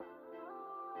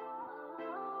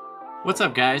What's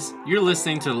up, guys? You're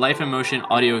listening to the Life in Motion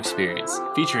audio experience,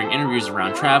 featuring interviews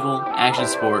around travel, action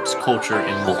sports, culture,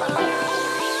 and more.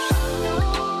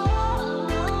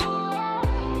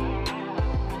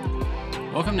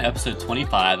 Welcome to episode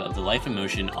 25 of the Life in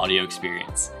Motion audio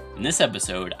experience. In this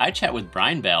episode, I chat with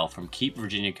Brian Bell from Keep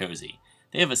Virginia Cozy.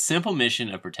 They have a simple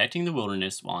mission of protecting the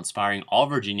wilderness while inspiring all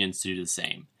Virginians to do the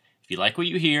same. If you like what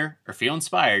you hear or feel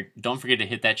inspired, don't forget to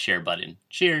hit that share button.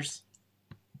 Cheers!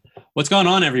 What's going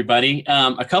on, everybody?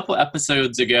 A couple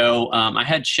episodes ago, I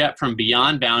had Shep from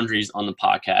Beyond Boundaries on the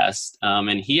podcast,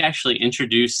 and he actually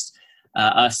introduced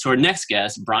us to our next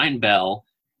guest, Brian Bell,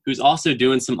 who's also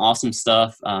doing some awesome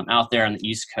stuff out there on the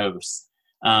East Coast.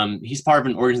 He's part of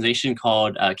an organization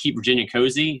called Keep Virginia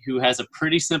Cozy, who has a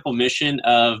pretty simple mission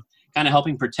of kind of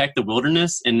helping protect the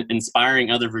wilderness and inspiring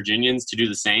other Virginians to do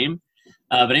the same.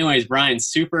 But anyways, Brian,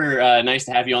 super nice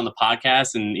to have you on the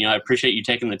podcast, and I appreciate you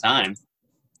taking the time.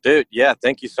 Dude, yeah,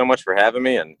 thank you so much for having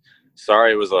me. And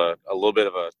sorry it was a little bit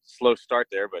of a slow start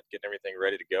there, but getting everything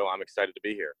ready to go. I'm excited to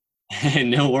be here.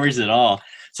 No worries at all.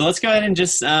 So let's go ahead and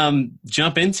just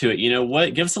jump into it.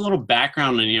 Give us a little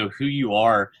background on, who you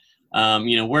are,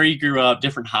 where you grew up,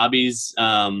 different hobbies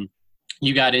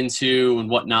you got into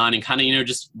and whatnot, and kind of,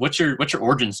 just what's your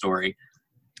origin story?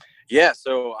 Yeah.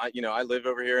 So I live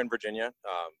over here in Virginia,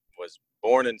 was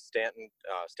born in Stanton,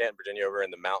 Virginia, over in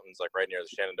the mountains, like right near the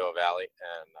Shenandoah Valley,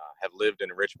 and have lived in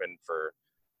Richmond for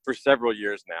several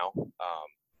years now.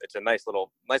 It's a nice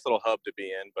little hub to be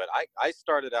in. But I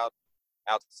started out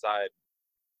outside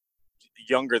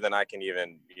younger than I can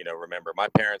even remember. My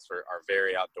parents are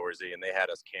very outdoorsy, and they had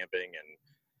us camping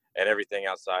and everything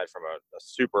outside from a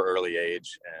super early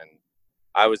age. And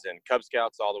I was in Cub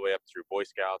Scouts all the way up through Boy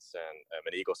Scouts, and I'm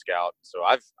an Eagle Scout. So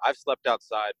I've slept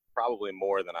outside probably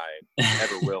more than I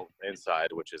ever will inside,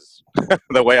 which is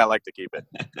the way I like to keep it.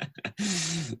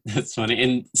 That's funny.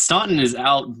 And Staunton is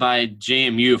out by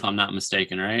JMU, if I'm not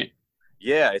mistaken, right?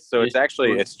 Yeah. So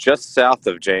it's just south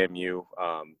of JMU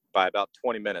by about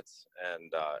 20 minutes, and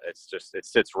it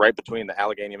sits right between the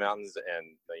Allegheny Mountains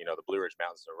and the Blue Ridge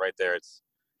Mountains. So right there, it's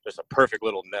just a perfect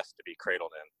little nest to be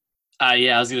cradled in.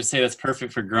 Yeah, I was going to say that's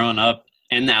perfect for growing up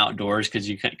in the outdoors because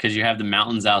you have the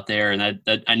mountains out there, and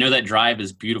that I know that drive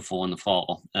is beautiful in the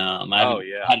fall. I haven't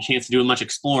had a chance to do much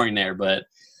exploring there, but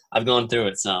I've gone through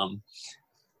it some.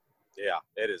 Yeah,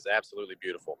 it is absolutely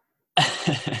beautiful.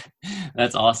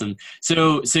 That's awesome.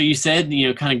 So you said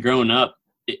kind of growing up,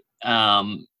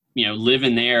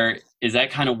 living there. Is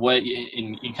that kind of what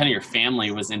in kind of your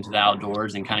family was into the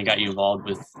outdoors and kind of got you involved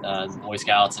with the Boy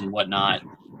Scouts and whatnot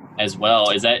as well?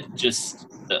 Is that just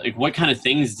like what kind of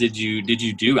things did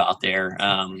you do out there?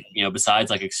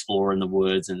 Besides like explore in the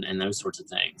woods and those sorts of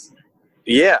things.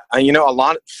 Yeah, a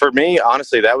lot for me.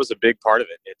 Honestly, that was a big part of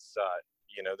it. It's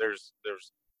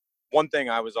there's one thing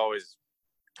I was always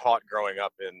taught growing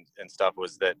up and stuff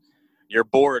was that you're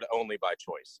bored only by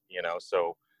choice.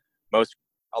 So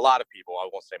a lot of people, I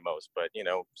won't say most, but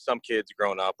some kids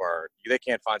growing up they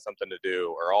can't find something to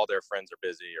do, or all their friends are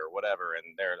busy or whatever, and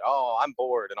they're I'm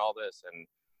bored and all this,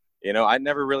 and I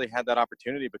never really had that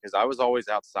opportunity because I was always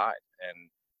outside. And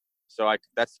so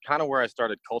that's kind of where I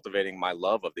started cultivating my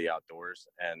love of the outdoors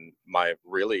and my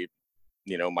really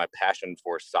my passion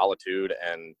for solitude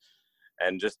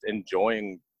and just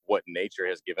enjoying what nature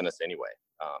has given us anyway.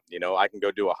 I can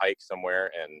go do a hike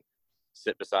somewhere and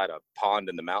sit beside a pond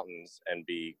in the mountains and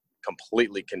be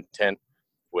completely content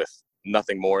with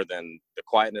nothing more than the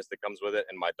quietness that comes with it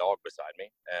and my dog beside me.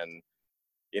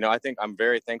 And I think I'm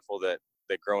very thankful that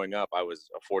growing up I was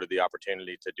afforded the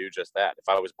opportunity to do just that. If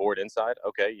I was bored inside,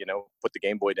 okay, put the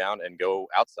Game Boy down and go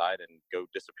outside and go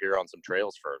disappear on some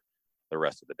trails for the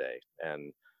rest of the day.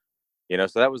 And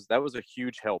so that was a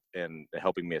huge help in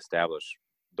helping me establish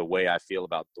the way I feel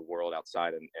about the world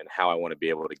outside and how I want to be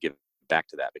able to give back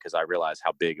to that, because I realized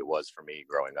how big it was for me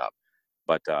growing up.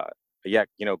 But yeah,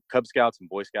 Cub Scouts and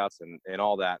Boy Scouts and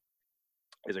all that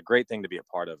is a great thing to be a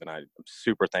part of, and I'm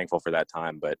super thankful for that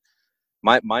time. But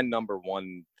my number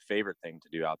one favorite thing to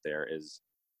do out there is,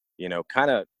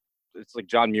 kind of, it's like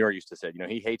John Muir used to say,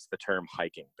 he hates the term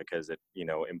hiking because it,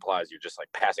 implies you're just like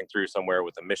passing through somewhere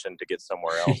with a mission to get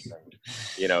somewhere else.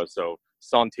 And, so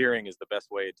sauntering is the best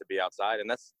way to be outside. And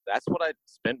that's what I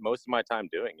spent most of my time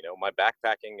doing. My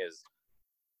backpacking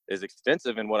is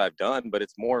extensive in what I've done, but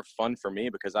it's more fun for me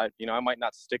because I might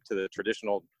not stick to the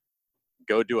traditional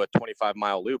go do a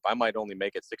 25-mile loop. I might only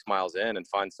make it 6 miles in and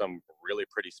find some really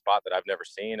pretty spot that I've never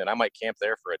seen. And I might camp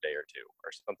there for a day or two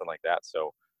or something like that.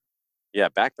 So yeah,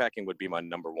 backpacking would be my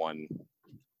number one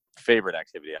favorite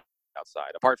activity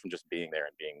outside, apart from just being there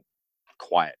and being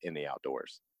quiet in the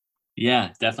outdoors.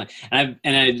 Yeah, definitely.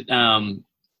 And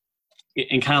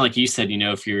and kind of like you said,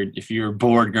 if you're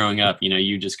bored growing up,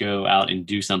 you just go out and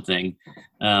do something.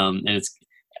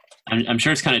 And I'm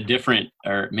sure it's kind of different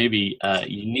or maybe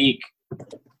unique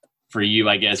for you,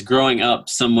 I guess, growing up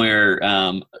somewhere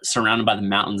surrounded by the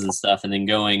mountains and stuff, and then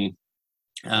going,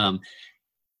 um,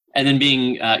 and then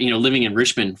being, living in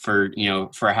Richmond for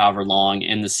however long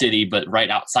in the city, but right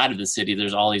outside of the city,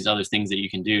 there's all these other things that you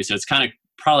can do. So it's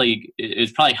probably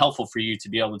helpful for you to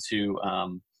be able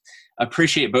to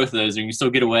appreciate both of those, and you still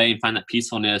get away and find that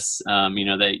peacefulness,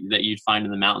 that you'd find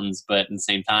in the mountains. But at the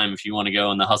same time, if you want to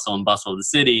go in the hustle and bustle of the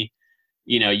city,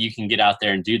 you can get out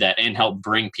there and do that and help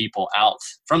bring people out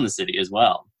from the city as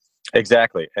well.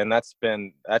 Exactly. And that's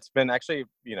been actually,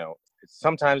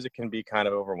 sometimes it can be kind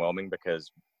of overwhelming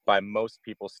because by most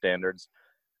people's standards,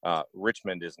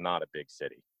 Richmond is not a big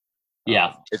city.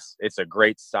 Yeah. It's a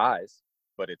great size,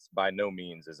 but it's by no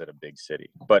means is it a big city.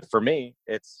 But for me,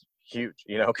 it's huge,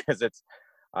 because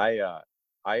I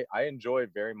enjoy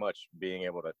very much being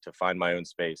able to find my own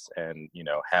space and,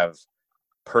 have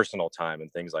personal time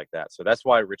and things like that. So that's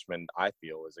why Richmond, I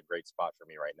feel, is a great spot for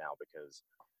me right now, because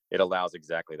it allows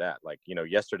exactly that. Like,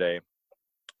 yesterday,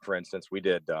 for instance, we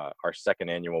did our second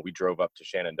annual. We drove up to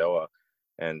Shenandoah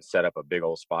and set up a big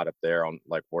old spot up there on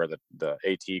like where the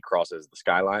AT crosses the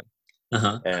skyline.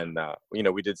 Uh-huh. And,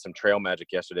 we did some trail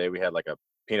magic yesterday. We had like a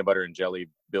peanut butter and jelly,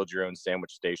 build your own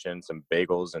sandwich station, some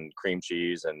bagels and cream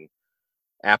cheese and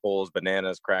apples,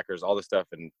 bananas, crackers, all this stuff,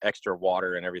 and extra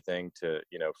water and everything to,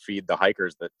 feed the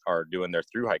hikers that are doing their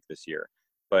thru hike this year.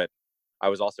 But I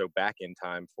was also back in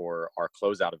time for our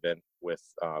closeout event with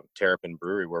Terrapin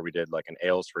Brewery, where we did like an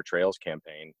Ales for Trails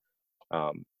campaign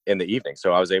in the evening.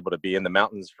 So I was able to be in the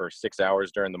mountains for 6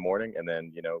 hours during the morning, and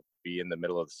then, be in the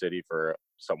middle of the city for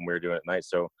something we were doing at night.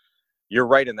 So you're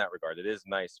right in that regard. It is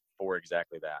nice for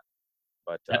exactly that.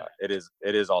 But it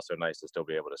is also nice to still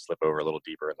be able to slip over a little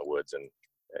deeper in the woods and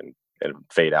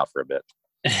fade out for a bit.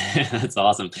 That's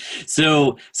awesome.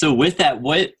 So with that,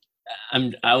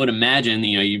 I would imagine,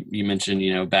 you mentioned,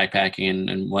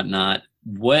 backpacking and whatnot.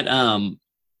 What are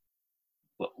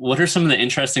some of the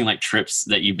interesting like trips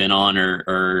that you've been on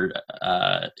or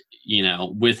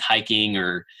with hiking,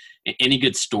 or any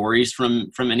good stories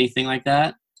from anything like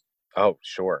that? Oh,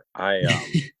 sure.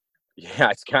 Yeah,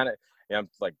 it's kind of, I'm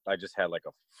like, I just had like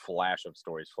a flash of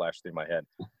stories flash through my head.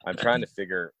 I'm trying to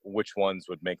figure which ones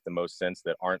would make the most sense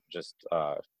that aren't just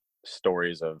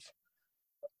stories of,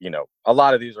 a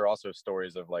lot of these are also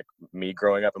stories of like me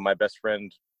growing up and my best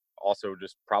friend also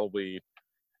just probably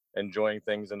enjoying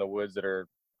things in the woods that are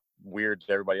weird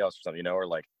to everybody else or something, or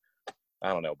like,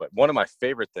 I don't know. But one of my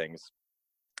favorite things,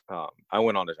 I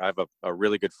have a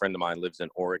really good friend of mine lives in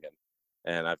Oregon,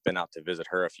 and I've been out to visit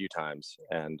her a few times.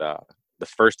 And the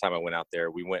first time I went out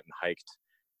there, we went and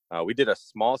hiked. We did a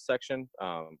small section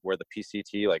where the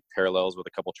PCT like parallels with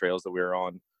a couple trails that we were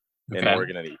on in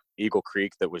Oregon, and Eagle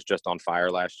Creek that was just on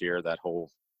fire last year, that whole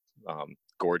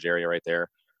gorge area right there.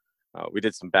 We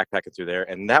did some backpacking through there,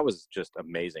 and that was just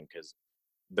amazing because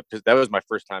that was my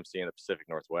first time seeing the Pacific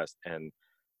Northwest. And,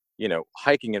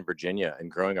 hiking in Virginia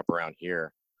and growing up around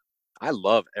here, I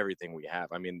love everything we have.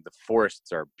 I mean, the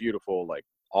forests are beautiful. Like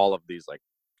all of these like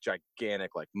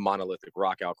gigantic, like monolithic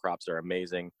rock outcrops are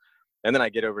amazing. And then I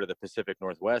get over to the Pacific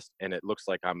Northwest and it looks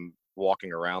like I'm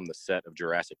walking around the set of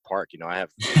Jurassic Park. I have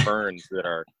ferns that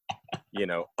are,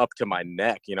 up to my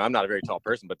neck. I'm not a very tall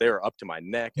person, but they were up to my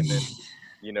neck. And then,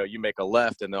 you make a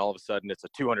left and then all of a sudden it's a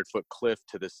 200-foot cliff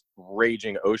to this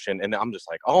raging ocean. And I'm just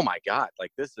like, oh my God,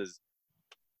 like this is,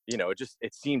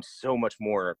 it seems so much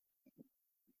more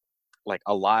like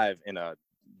alive in a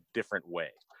different way.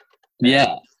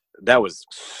 Yeah. And that was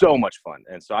so much fun.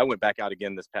 And so I went back out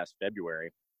again this past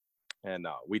February and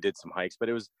we did some hikes, but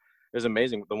it was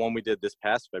amazing. The one we did this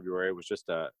past February was just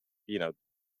the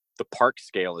park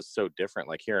scale is so different.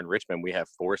 Like here in Richmond, we have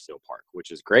Forest Hill Park,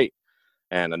 which is great,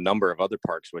 and a number of other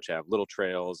parks which have little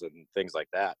trails and things like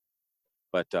that.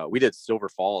 But we did Silver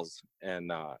Falls,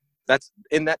 and that's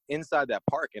inside that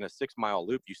park in a 6-mile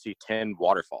loop, you see 10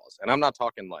 waterfalls. And I'm not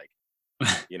talking like,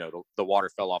 the water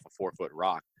fell off a 4-foot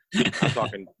rock. I'm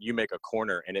talking you make a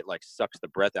corner and it like sucks the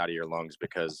breath out of your lungs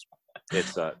because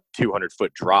it's a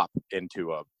 200-foot drop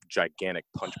into a gigantic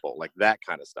punch bowl, like that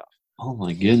kind of stuff. Oh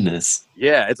my goodness.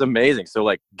 Yeah, it's amazing. So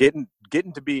like getting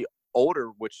to be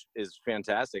older, which is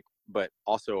fantastic, but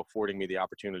also affording me the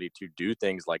opportunity to do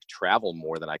things like travel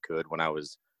more than I could when I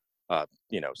was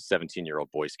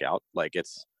 17-year-old Boy Scout. Like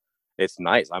it's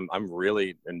nice. I'm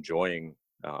really enjoying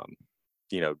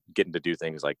getting to do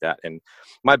things like that. And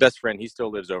my best friend, he still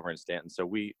lives over in Stanton, so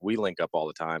we link up all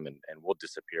the time and we'll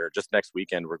disappear. Just next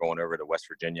weekend we're going over to West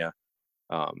Virginia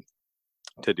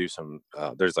to do some.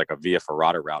 There's like a Via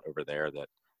Ferrata route over there that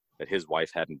his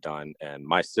wife hadn't done, and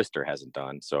my sister hasn't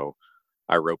done. So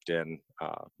I roped in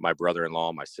my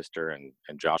brother-in-law, my sister, and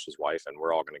Josh's wife, and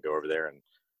we're all going to go over there and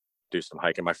do some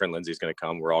hiking. My friend Lindsay's going to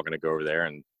come. We're all going to go over there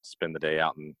and spend the day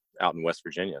out in West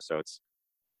Virginia. So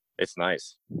it's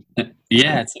nice.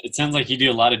 Yeah, it sounds like you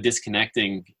do a lot of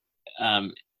disconnecting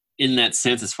in that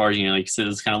sense, as far as, like you said,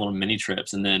 those kind of little mini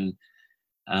trips. And then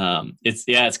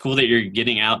it's cool that you're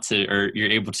getting out to, or you're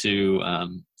able to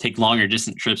take longer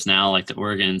distant trips now, like to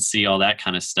Oregon, and see all that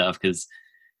kind of stuff. Because,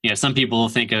 some people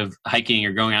think of hiking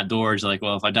or going outdoors like,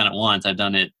 well, if I've done it once, I've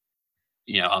done it,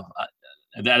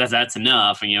 that's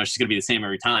enough. And, it's just going to be the same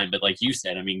every time. But like you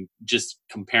said, I mean, just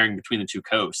comparing between the two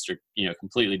coasts are,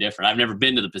 completely different. I've never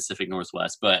been to the Pacific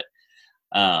Northwest, but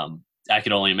I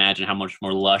could only imagine how much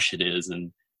more lush it is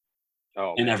and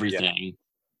everything. Yeah.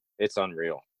 It's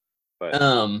unreal. But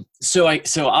so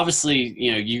obviously,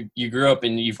 you grew up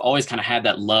and you've always kind of had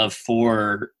that love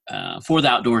for the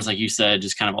outdoors, like you said,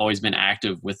 just kind of always been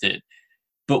active with it.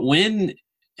 But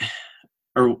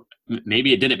or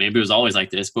maybe it didn't, maybe it was always like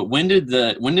this, but when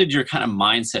did your kind of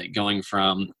mindset going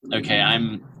from, okay,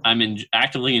 I'm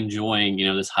actively enjoying,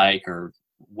 this hike or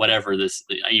whatever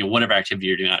whatever activity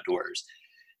you're doing outdoors,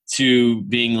 to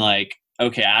being like,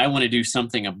 okay, I want to do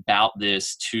something about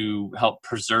this to help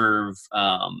preserve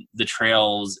the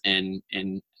trails and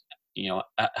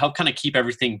help kind of keep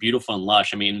everything beautiful and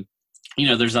lush. I mean, and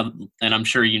I'm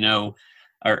sure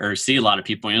or see a lot of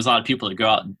people. There's a lot of people that go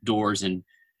outdoors and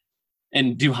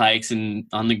do hikes and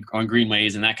on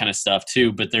greenways and that kind of stuff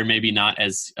too, but they're maybe not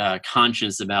as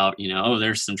conscious about, oh,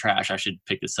 there's some trash, I should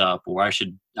pick this up, or I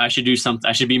should do something,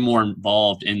 I should be more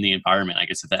involved in the environment, I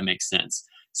guess, if that makes sense.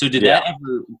 So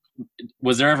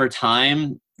was there ever a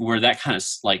time where that kind of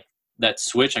like that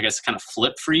switch, I guess, kind of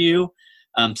flipped for you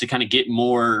to kind of get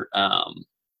more,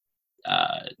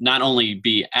 not only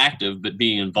be active, but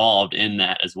being involved in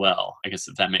that as well, I guess,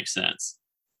 if that makes sense?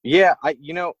 Yeah, I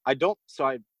do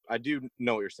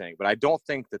know what you're saying, but I don't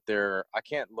think that I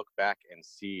can't look back and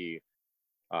see,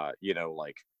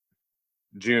 like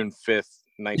June 5th,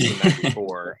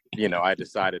 1994, I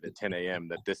decided at 10 a.m.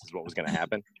 that this is what was going to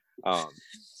happen.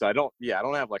 So I don't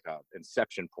have like a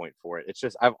inception point for it. It's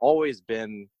just, I've always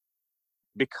been,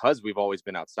 because we've always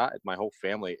been outside, my whole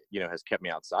family, has kept me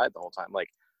outside the whole time. Like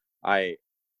in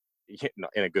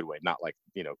a good way, not like,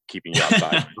 keeping you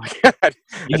outside.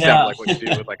 It sounds like what you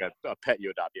do with like a pet you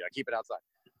adopt, keep it outside.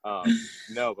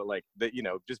 No, but like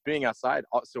just being outside.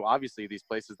 So obviously these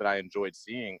places that I enjoyed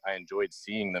seeing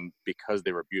them because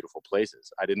they were beautiful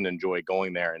places. I didn't enjoy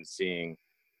going there and seeing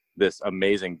this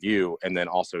amazing view and then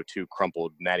also 2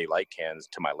 crumpled Natty Light cans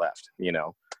to my left,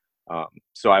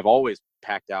 so I've always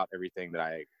packed out everything that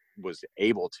I was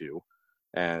able to.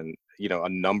 And, a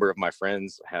number of my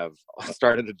friends have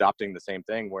started adopting the same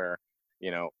thing where,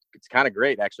 it's kind of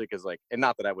great actually. Cause like, and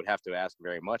not that I would have to ask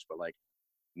very much, but like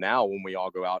now when we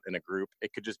all go out in a group,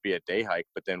 it could just be a day hike,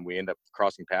 but then we end up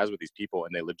crossing paths with these people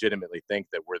and they legitimately think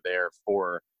that we're there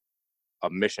for a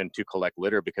mission to collect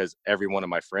litter, because every one of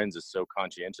my friends is so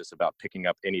conscientious about picking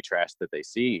up any trash that they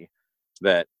see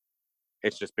that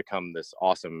it's just become this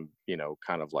awesome,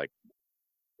 kind of like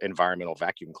environmental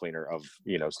vacuum cleaner of,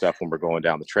 stuff when we're going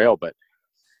down the trail. But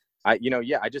I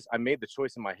made the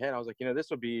choice in my head. I was like,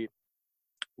 this would be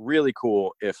really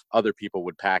cool if other people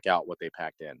would pack out what they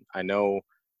packed in. I know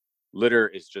litter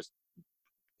is just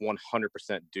 100%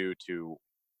 due to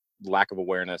lack of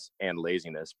awareness and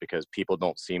laziness, because people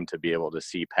don't seem to be able to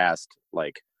see past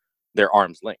like their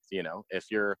arm's length. If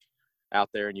you're out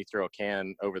there and you throw a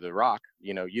can over the rock,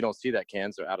 you don't see that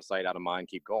can, so out of sight, out of mind,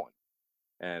 keep going.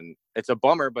 And it's a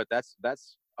bummer, but that's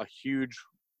a huge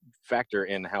factor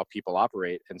in how people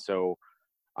operate. And so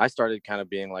I started kind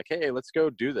of being like, hey, let's go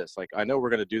do this. Like, I know we're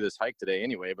going to do this hike today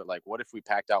anyway, but like, what if we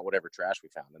packed out whatever trash we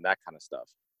found and that kind of stuff?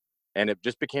 And it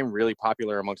just became really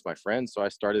popular amongst my friends. So I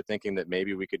started thinking that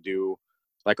maybe we could do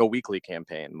like a weekly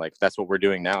campaign. Like that's what we're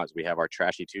doing now, is we have our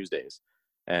Trashy Tuesdays.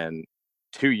 And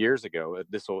 2 years ago,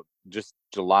 just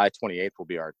July 28th will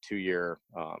be our 2-year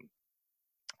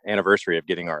anniversary of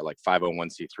getting our like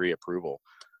 501c3 approval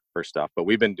for stuff. But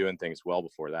we've been doing things well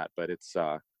before that. But it's,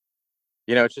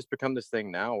 it's just become this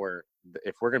thing now where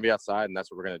if we're going to be outside and that's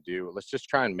what we're going to do, let's just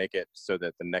try and make it so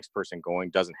that the next person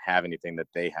going doesn't have anything that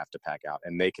they have to pack out,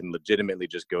 and they can legitimately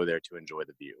just go there to enjoy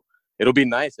the view. It'll be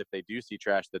nice if they do see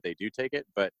trash that they do take it,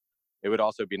 but it would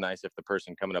also be nice if the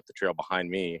person coming up the trail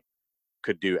behind me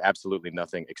could do absolutely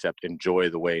nothing except enjoy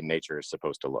the way nature is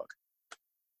supposed to look.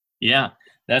 Yeah,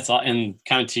 that's all. And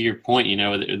kind of to your point,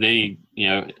 they,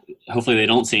 hopefully they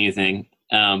don't see anything.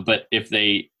 But if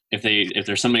they if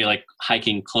there's somebody like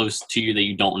hiking close to you that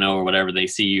you don't know or whatever, they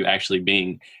see you actually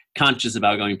being conscious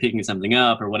about going picking something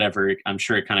up or whatever, I'm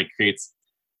sure it kind of creates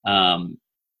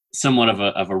somewhat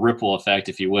of a ripple effect,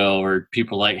 if you will, or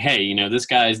people like, hey, this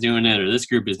guy is doing it or this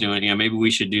group is doing it, maybe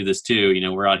we should do this too.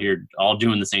 We're out here all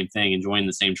doing the same thing, enjoying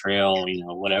the same trail,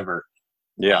 whatever.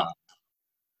 Yeah.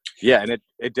 Yeah. And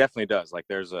it definitely does. Like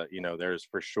there's there's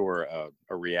for sure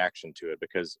a reaction to it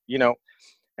because,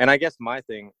 and I guess my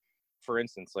thing, for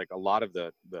instance, like a lot of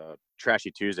the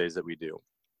Trashy Tuesdays that we do,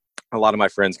 a lot of my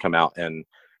friends come out and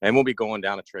we'll be going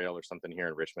down a trail or something here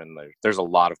in Richmond. There's a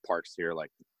lot of parks here,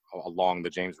 like along the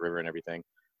James River and everything.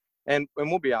 And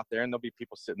we'll be out there and there'll be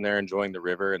people sitting there enjoying the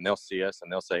river and they'll see us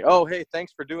and they'll say, oh, hey,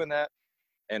 thanks for doing that.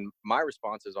 And my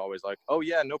response is always like, oh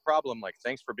yeah, no problem. Like,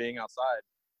 thanks for being outside.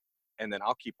 And then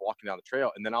I'll keep walking down the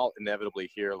trail. And then I'll inevitably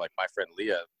hear like my friend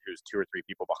Leah, who's 2 or 3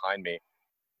 people behind me,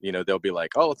 they'll be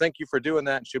like, oh, thank you for doing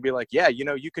that. And she'll be like, yeah,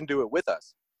 you can do it with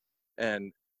us.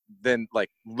 And then like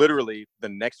literally the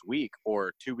next week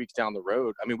or 2 weeks down the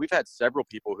road, I mean, we've had several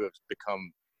people who have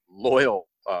become loyal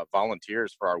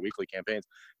volunteers for our weekly campaigns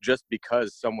just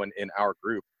because someone in our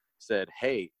group said,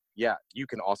 hey, yeah, you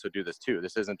can also do this too.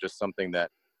 This isn't just something that,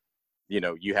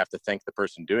 you have to thank the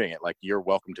person doing it. Like, you're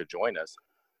welcome to join us.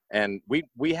 And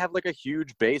we have like a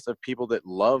huge base of people that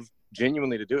love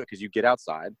genuinely to do it because you get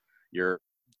outside, you're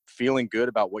feeling good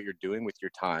about what you're doing with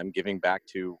your time, giving back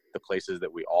to the places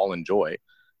that we all enjoy.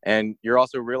 And you're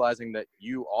also realizing that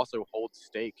you also hold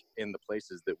stake in the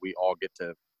places that we all get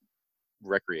to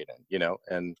recreate in,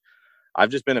 and I've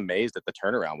just been amazed at the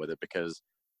turnaround with it because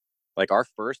like our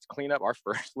first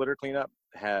litter cleanup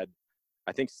had,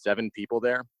 I think, 7 people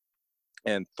there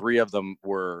and 3 of them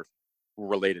were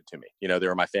related to me. They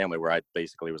were my family where I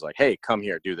basically was like, hey, come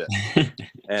here, do this.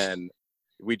 And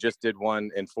we just did one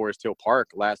in Forest Hill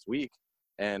Park last week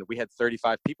and we had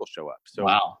 35 people show up. So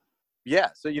wow. Yeah.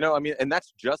 So, and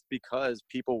that's just because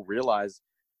people realize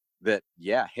that,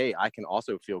 yeah, hey, I can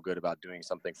also feel good about doing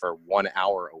something for 1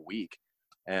 hour a week.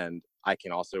 And I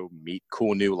can also meet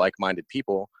cool, new, like-minded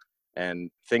people and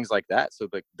things like that. So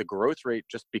the growth rate,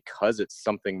 just because it's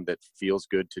something that feels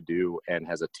good to do and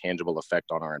has a tangible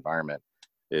effect on our environment,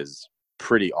 is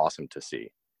pretty awesome to see.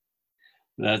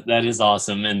 That is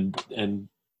awesome. And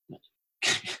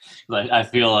I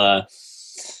feel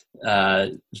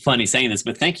funny saying this,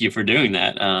 but thank you for doing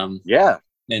that. Yeah.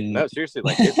 And no, seriously,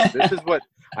 like this is what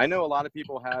I know a lot of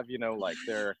people have, like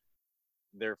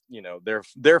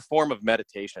their form of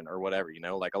meditation or whatever,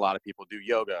 like a lot of people do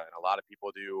yoga and a lot of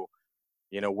people do,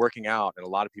 working out, and a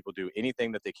lot of people do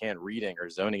anything that they can. Reading or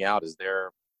zoning out is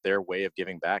their way of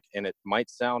giving back. And it might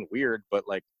sound weird, but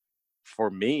like for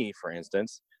me, for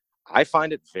instance, I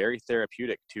find it very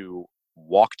therapeutic to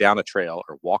walk down a trail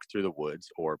or walk through the woods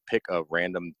or pick a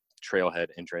random trailhead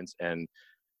entrance and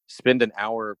spend an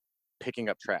hour picking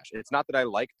up trash. It's not that I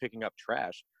like picking up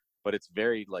trash, but it's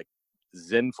very like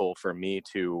zenful for me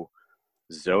to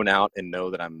zone out and know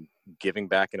that I'm giving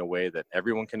back in a way that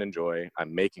everyone can enjoy.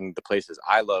 I'm making the places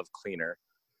I love cleaner,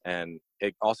 and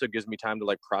it also gives me time to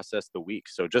like process the week.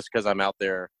 So just because I'm out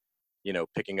there,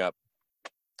 picking up,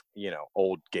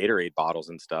 old Gatorade bottles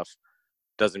and stuff,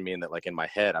 doesn't mean that like in my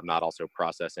head I'm not also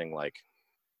processing like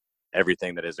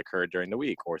everything that has occurred during the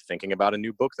week or thinking about a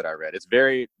new book that I read. It's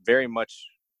very, very much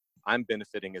I'm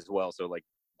benefiting as well. So like,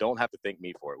 don't have to thank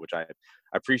me for it, which I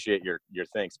appreciate your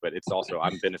thanks, but it's also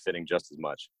I'm benefiting just as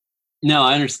much. No,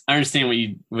 I understand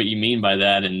what you mean by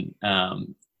that, and I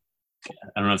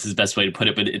don't know if this is the best way to put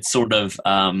it, but it's sort of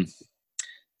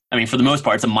I mean, for the most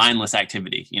part, it's a mindless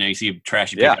activity. You see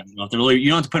trash, you pick up, you don't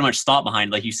have to put much thought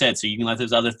behind, like you said, so you can let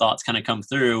those other thoughts kind of come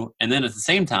through, and then at the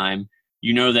same time,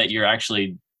 that you're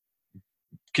actually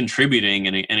contributing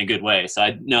in a good way. So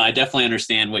I definitely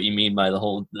understand what you mean by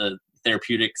the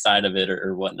therapeutic side of it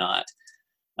or whatnot.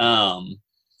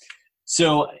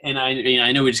 So, and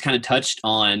I know we just kind of touched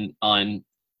on kind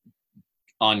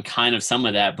of some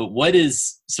of that, but what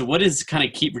is kind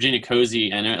of Keep Virginia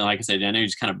Cozy? I know, like I said, I know you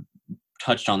just kind of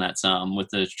touched on that some with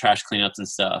the trash cleanups and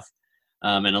stuff,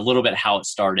 and a little bit how it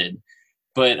started,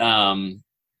 but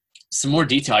some more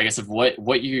detail, I guess, of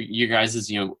what you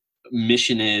guys'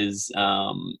 mission is,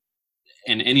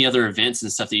 and any other events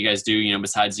and stuff that you guys do,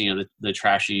 besides the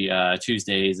Trashy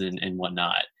Tuesdays and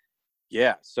whatnot.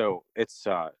 Yeah, so it's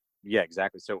yeah,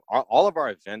 exactly. So all of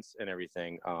our events and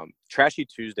everything, Trashy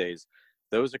Tuesdays,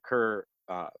 those occur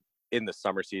in the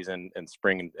summer season and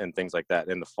spring and things like that,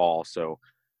 in the fall. So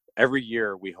every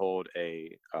year we hold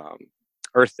a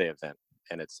Earth Day event,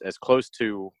 and it's as close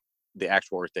to the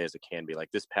actual Earth Day as it can be. Like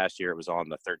this past year, it was on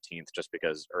the 13th, just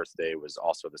because Earth Day was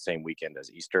also the same weekend as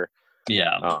Easter.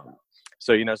 Yeah.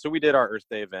 So, so we did our Earth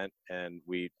Day event, and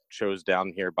we chose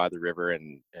down here by the river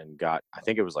and got, I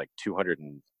think it was like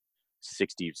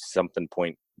 260 something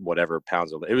point whatever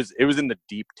pounds of it was in the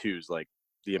deep twos, like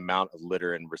the amount of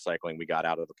litter and recycling we got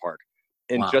out of the park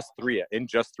in Wow. just 3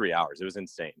 hours. It was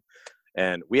insane.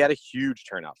 And we had a huge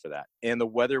turnout for that. And the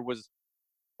weather was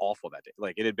awful that day.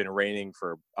 Like, it had been raining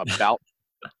for about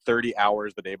 30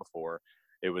 hours the day before.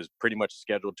 It was pretty much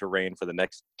scheduled to rain for the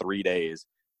next 3 days.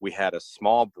 We had a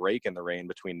small break in the rain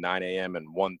between 9 a.m. and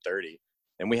 1:30,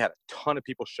 and we had a ton of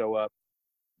people show up,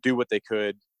 do what they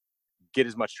could, get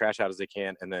as much trash out as they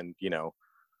can, and then,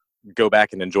 go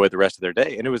back and enjoy the rest of their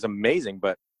day. And it was amazing.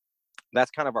 But that's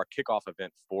kind of our kickoff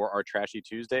event for our Trashy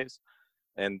Tuesdays.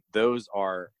 And those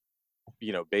are,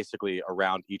 basically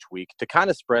around each week to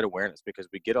kind of spread awareness, because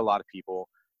we get a lot of people.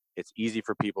 It's easy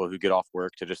for people who get off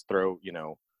work to just throw,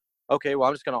 okay, well,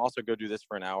 I'm just going to also go do this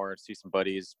for an hour, see some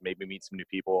buddies, maybe meet some new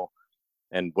people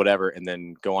and whatever, and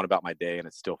then go on about my day, and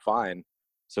it's still fine.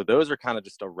 So those are kind of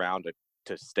just around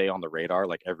to stay on the radar.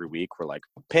 Like, every week we're like,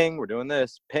 ping, we're doing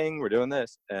this, ping, we're doing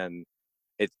this. And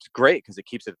it's great because it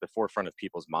keeps it at the forefront of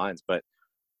people's minds. But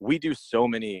we do so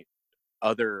many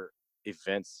other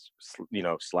events,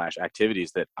 slash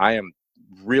activities that I am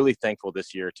really thankful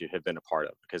this year to have been a part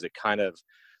of, because it kind of,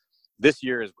 this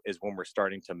year is when we're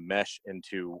starting to mesh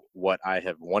into what I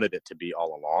have wanted it to be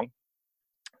all along.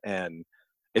 And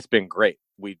it's been great.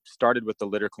 We started with the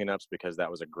litter cleanups because that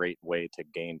was a great way to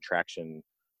gain traction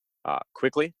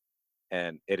quickly.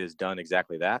 And it has done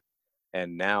exactly that.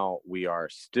 And now we are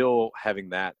still having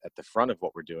that at the front of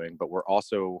what we're doing, but we're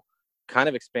also kind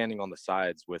of expanding on the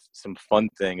sides with some fun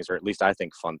things, or at least I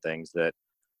think fun things, that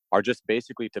are just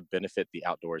basically to benefit the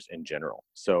outdoors in general.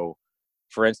 So,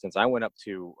 for instance, I went up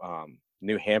to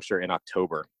New Hampshire in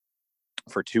October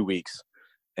for 2 weeks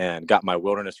and got my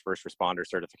wilderness first responder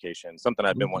certification, something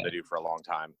I've been wanting to do for a long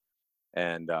time,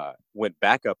 and went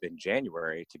back up in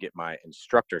January to get my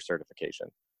instructor certification.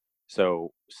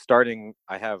 So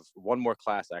I have one more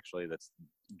class actually that's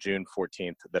June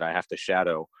 14th that I have to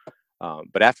shadow.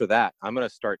 But after that, I'm going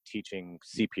to start teaching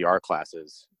CPR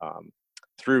classes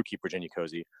through Keep Virginia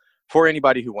Cozy for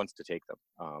anybody who wants to take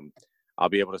them. I'll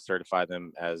be able to certify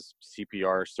them as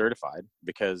CPR certified,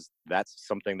 because that's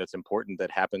something that's important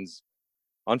that happens.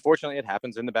 Unfortunately, it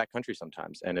happens in the backcountry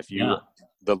sometimes. And if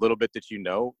the little bit that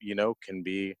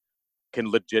can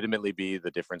legitimately be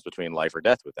the difference between life or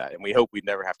death with that. And we hope we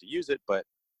never have to use it, but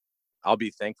I'll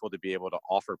be thankful to be able to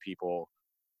offer people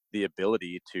the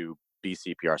ability to be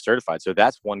CPR certified. So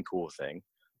that's one cool thing.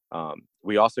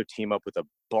 We also team up with a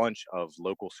bunch of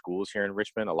local schools here in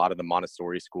Richmond, a lot of the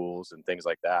Montessori schools and things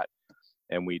like that.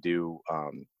 And we do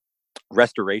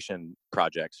restoration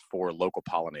projects for local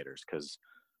pollinators, because,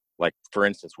 like, for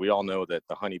instance, we all know that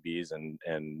the honeybees and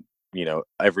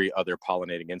every other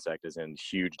pollinating insect is in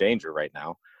huge danger right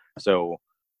now. So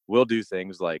we'll do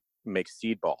things like make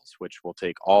seed balls, which will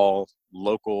take all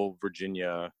local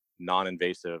Virginia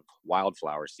non-invasive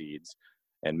wildflower seeds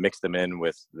and mix them in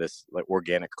with this like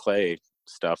organic clay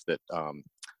stuff that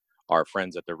our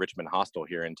friends at the Richmond Hostel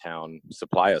here in town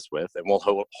supply us with. And we'll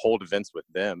hold events with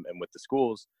them and with the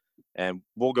schools, and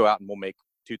we'll go out and we'll make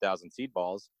 2,000 seed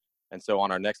balls. And so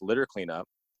on our next litter cleanup,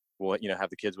 we'll have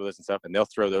the kids with us and stuff, and they'll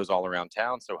throw those all around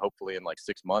town. So hopefully in like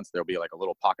 6 months, there'll be like a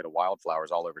little pocket of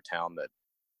wildflowers all over town that,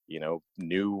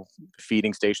 new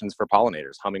feeding stations for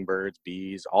pollinators, hummingbirds,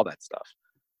 bees, all that stuff.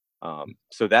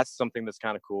 So that's something that's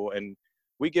kind of cool. And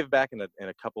we give back in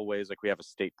a couple ways. Like, we have a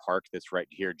state park that's right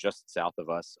here just south of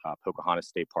us, Pocahontas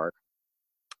State Park.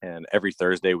 And every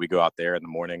Thursday we go out there in the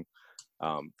morning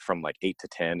from like 8 to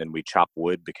 10, and we chop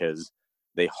wood, because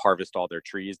they harvest all their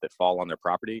trees that fall on their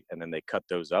property, and then they cut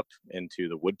those up into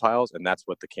the wood piles. And that's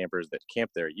what the campers that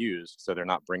camp there use. So they're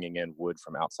not bringing in wood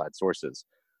from outside sources.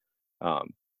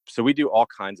 So we do all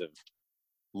kinds of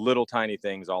little tiny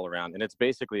things all around. And it's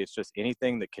just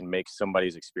anything that can make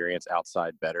somebody's experience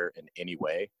outside better in any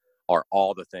way are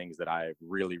all the things that I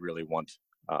really, really want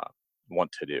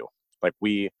to do. Like,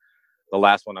 the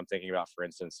last one I'm thinking about, for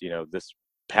instance, this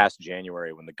past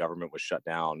January, when the government was shut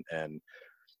down and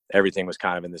everything was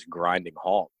kind of in this grinding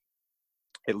halt,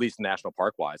 at least national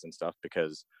park wise and stuff,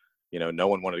 because, no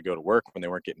one wanted to go to work when they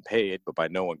weren't getting paid, but by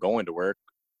no one going to work,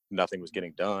 nothing was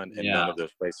getting done, and none of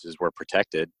those places were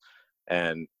protected.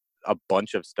 And a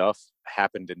bunch of stuff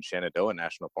happened in Shenandoah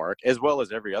National Park, as well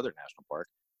as every other national park,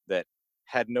 that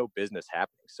had no business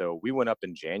happening. So we went up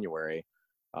in January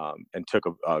and took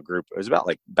a group. It was about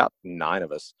 9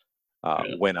 of us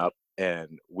went up,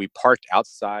 and we parked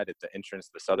outside at the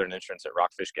southern entrance at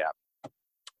Rockfish Gap.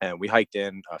 And we hiked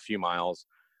in a few miles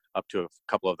up to a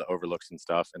couple of the overlooks and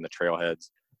stuff and the trailheads.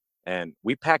 and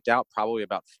we packed out probably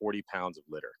about 40 pounds of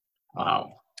litter.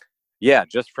 Wow. Yeah,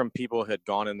 just from people who had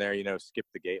gone in there,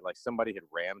 skipped the gate. Like somebody had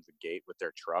rammed the gate with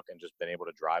their truck and just been able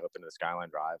to drive up into the Skyline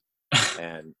Drive.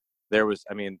 And there was,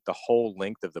 the whole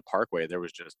length of the parkway, there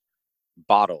was just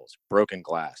bottles, broken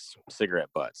glass, cigarette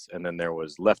butts, and then there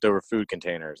was leftover food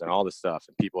containers and all this stuff.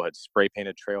 And people had spray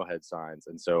painted trailhead signs.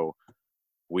 And so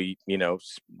we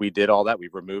did all that. We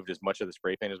removed as much of the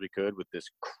spray paint as we could with this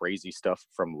crazy stuff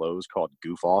from Lowe's called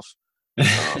Goof Off,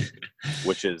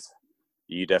 which is,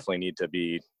 you definitely need to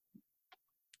be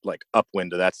like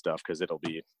upwind to that stuff because it'll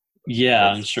be. Yeah,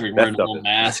 I'm sure you're wearing a little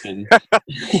mask and.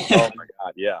 Oh my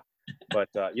God, yeah. But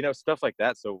stuff like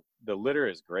that. So the litter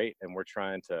is great, and we're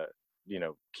trying to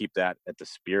keep that at the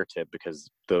spear tip because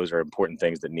those are important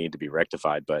things that need to be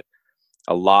rectified. But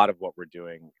a lot of what we're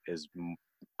doing is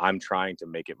I'm trying to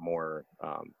make it more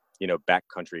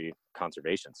backcountry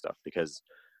conservation stuff, because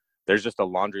there's just a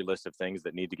laundry list of things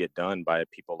that need to get done by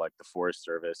people like the Forest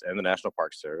Service and the National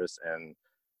Park Service and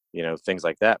things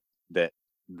like that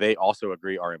they also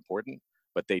agree are important,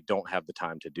 but they don't have the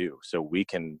time to do. So we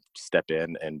can step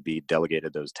in and be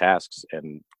delegated those tasks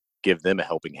and give them a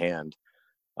helping hand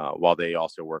while they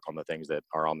also work on the things that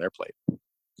are on their plate.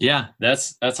 Yeah,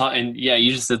 that's all. And yeah,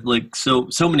 you just said like so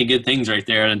many good things right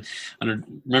there. And I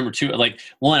remember too, like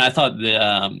one, I thought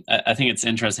I think it's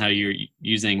interesting how you're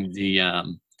using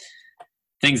the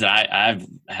things that I've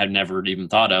had never even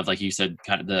thought of. Like you said,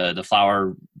 kind of the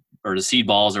flower or the seed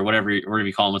balls or whatever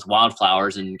you call them with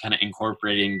wildflowers, and kind of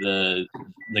incorporating the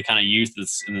kind of youth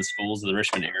that's in the schools of the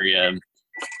Richmond area.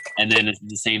 And then it's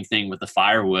the same thing with the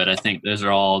firewood. I think those are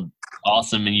all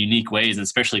awesome and unique ways, and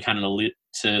especially kind of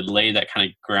to lay that kind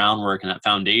of groundwork and that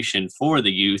foundation for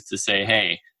the youth to say,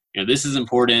 hey, this is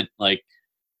important. Like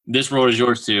this world is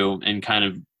yours too, and kind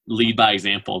of lead by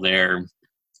example there.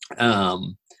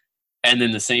 And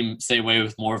then the same way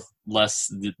with more or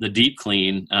less the deep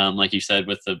clean, like you said,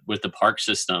 with the park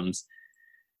systems.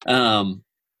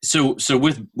 So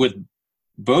with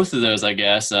both of those, I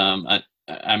guess, do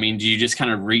you just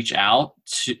kind of reach out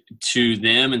to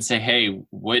them and say, hey,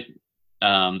 what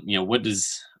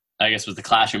does, I guess with the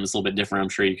classroom, it's a little bit different. I'm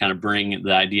sure you kind of bring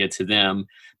the idea to them,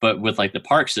 but with like the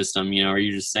park system, are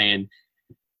you just saying,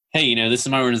 hey, this is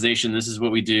my organization, this is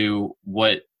what we do,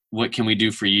 what can we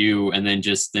do for you? And then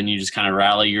you just kind of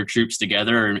rally your troops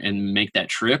together and make that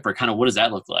trip, or kind of what does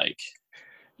that look like?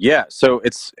 Yeah. So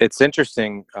it's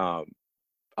interesting. A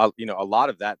lot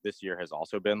of that this year has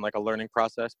also been like a learning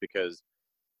process because,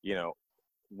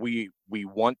 we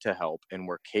want to help and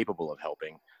we're capable of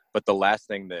helping, but the last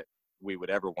thing that we would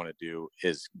ever want to do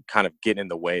is kind of get in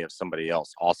the way of somebody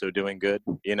else also doing good,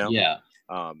 Yeah.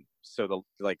 So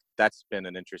that's been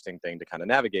an interesting thing to kind of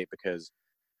navigate because,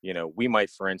 we might,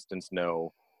 for instance,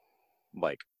 know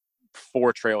like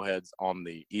 4 trailheads on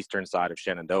the eastern side of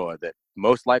Shenandoah that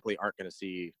most likely aren't going to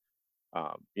see,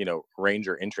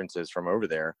 ranger entrances from over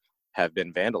there have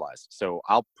been vandalized. So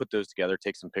I'll put those together,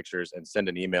 take some pictures, and send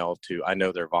an email to, I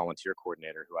know their volunteer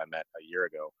coordinator who I met a year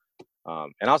ago.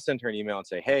 And I'll send her an email and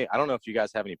say, hey, I don't know if you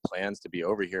guys have any plans to be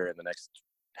over here in the next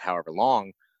however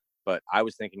long, but I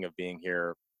was thinking of being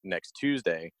here next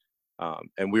Tuesday.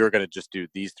 And we were going to just do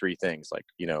these 3 things, like,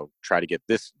 try to get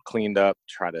this cleaned up,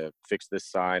 try to fix this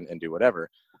sign, and do whatever.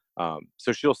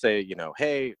 So she'll say,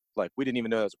 hey, like, we didn't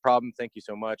even know that was a problem. Thank you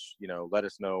so much. Let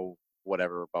us know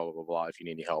whatever, blah, blah, blah, blah, if you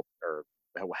need any help or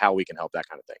how we can help, that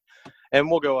kind of thing.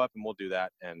 And we'll go up and we'll do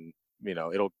that. And,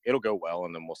 it'll go well.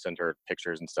 And then we'll send her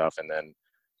pictures and stuff. And then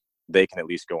they can at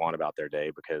least go on about their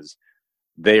day because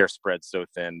they are spread so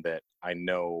thin that I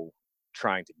know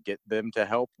trying to get them to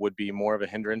help would be more of a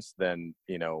hindrance than,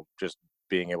 just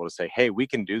being able to say, hey, we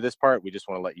can do this part. We just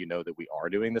want to let you know that we are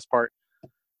doing this part.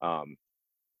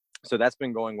 So that's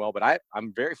been going well, but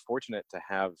I'm very fortunate to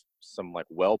have some like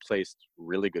well-placed,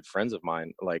 really good friends of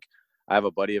mine. Like I have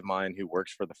a buddy of mine who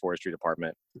works for the forestry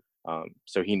department.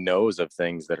 So he knows of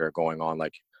things that are going on.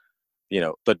 Like,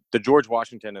 the George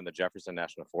Washington and the Jefferson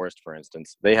National Forest, for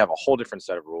instance, they have a whole different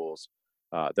set of rules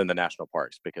than the national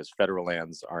parks because federal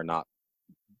lands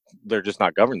they're just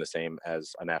not governed the same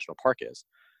as a national park is.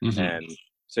 Mm-hmm. And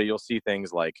so you'll see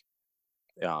things like,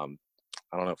 I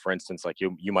don't know, for instance, like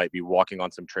you might be walking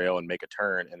on some trail and make a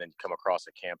turn and then come across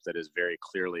a camp that is very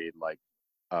clearly like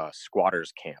a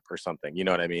squatter's camp or something. You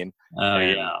know what I mean? Oh,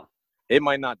 yeah. It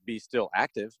might not be still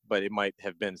active, but it might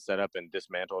have been set up and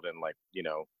dismantled and like,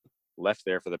 left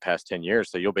there for the past 10 years.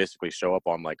 So you'll basically show up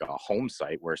on like a home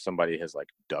site where somebody has like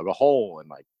dug a hole and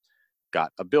like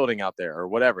got a building out there or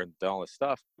whatever and done all this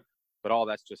stuff. But all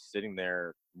that's just sitting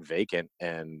there vacant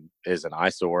and is an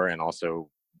eyesore and also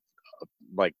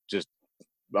like just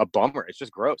a bummer. It's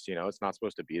just gross, it's not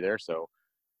supposed to be there. So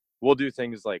we'll do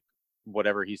things like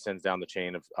whatever he sends down the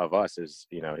chain of us is,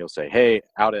 you know, he'll say, hey,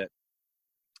 out at,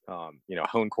 you know,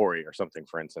 Hone Quarry or something,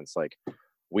 for instance, like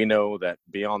we know that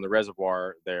beyond the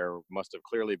reservoir, there must have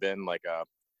clearly been like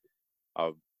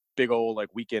a big old like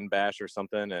weekend bash or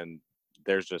something. And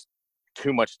there's just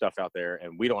too much stuff out there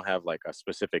and we don't have like a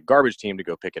specific garbage team to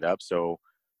go pick it up. So,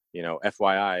 you know,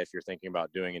 FYI, if you're thinking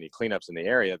about doing any cleanups in the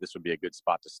area, this would be a good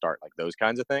spot to start, like those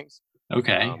kinds of things.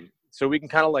 Okay. So we can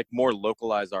kind of like more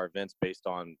localize our events based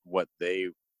on what they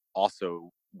also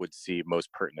would see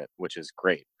most pertinent, which is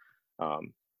great.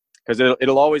 Because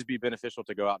it'll always be beneficial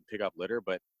to go out and pick up litter,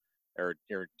 but or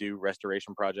do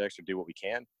restoration projects or do what we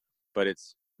can. But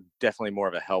it's definitely more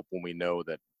of a help when we know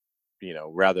that, you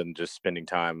know, rather than just spending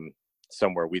time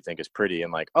somewhere we think is pretty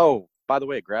and like, oh, by the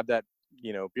way, grab that,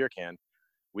 you know, beer can.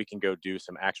 We can go do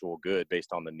some actual good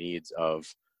based on the needs of,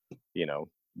 you know,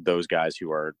 those guys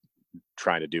who are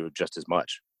trying to do just as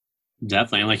much.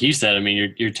 Definitely. And like you said, I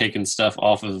mean, you're taking stuff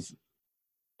off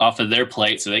of their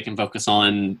plate so they can focus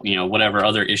on, you know, whatever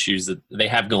other issues that they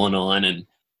have going on. And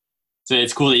so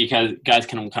it's cool that you guys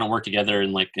can kind of work together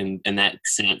and like in that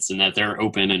sense, and that they're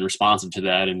open and responsive to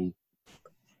that and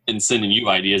sending you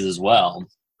ideas as well.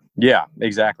 Yeah,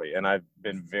 exactly. And I've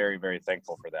been very, very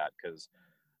thankful for that because,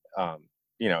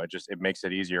 you know, it makes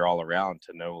it easier all around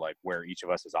to know like where each of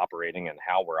us is operating and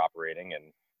how we're operating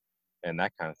and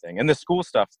that kind of thing. And the school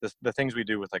stuff, the things we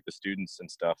do with like the students and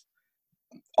stuff,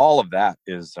 all of that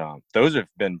is, those have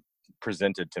been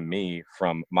presented to me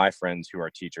from my friends who are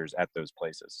teachers at those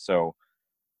places. So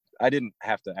I didn't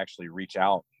have to actually reach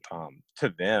out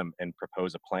to them and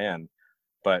propose a plan.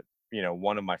 But, you know,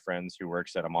 one of my friends who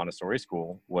works at a Montessori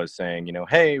school was saying, you know,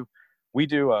 hey, we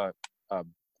do a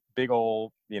big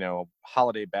old, you know,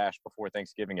 holiday bash before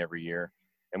Thanksgiving every year.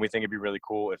 And we think it'd be really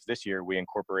cool if this year we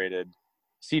incorporated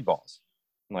seed balls.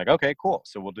 I'm like, okay, cool.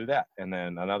 So we'll do that. And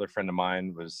then another friend of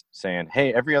mine was saying,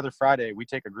 hey, every other Friday we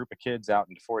take a group of kids out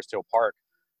into Forest Hill Park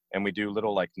and we do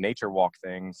little like nature walk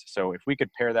things. So if we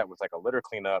could pair that with like a litter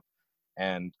cleanup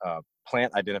and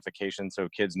plant identification so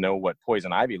kids know what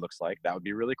poison ivy looks like, that would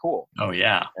be really cool. Oh,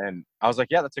 yeah. And I was like,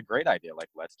 yeah, that's a great idea. Like,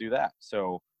 let's do that.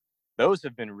 So those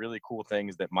have been really cool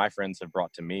things that my friends have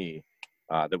brought to me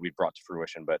that we've brought to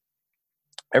fruition. But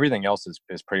everything else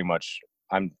is pretty much,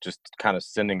 I'm just kind of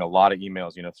sending a lot of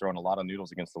emails, you know, throwing a lot of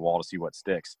noodles against the wall to see what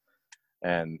sticks.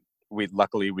 And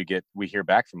luckily we hear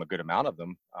back from a good amount of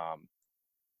them.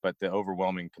 But the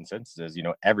overwhelming consensus is, you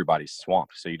know, everybody's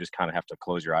swamped. So you just kind of have to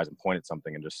close your eyes and point at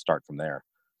something and just start from there.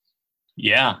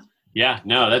 Yeah. Yeah.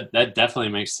 No, that definitely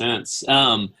makes sense.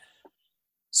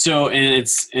 So,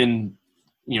 and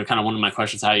you know, kind of one of my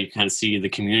questions, how you kind of see the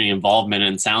community involvement,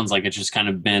 and it sounds like it's just kind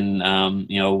of been,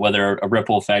 you know, whether a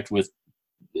ripple effect with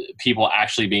people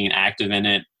actually being active in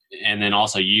it, and then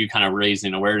also you kind of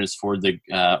raising awareness for the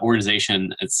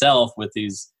organization itself with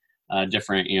these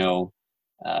different, you know,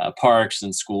 parks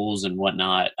and schools and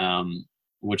whatnot,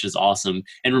 which is awesome.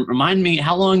 And remind me,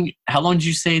 how long did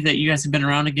you say that you guys have been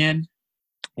around again?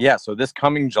 Yeah, so this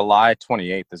coming July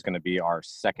 28th is going to be our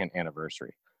second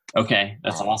anniversary. Okay,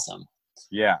 that's awesome.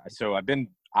 Yeah, so I've been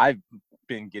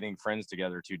getting friends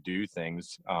together to do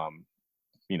things,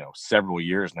 you know, several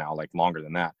years now, like longer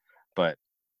than that. But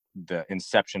the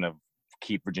inception of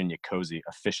Keep Virginia Cozy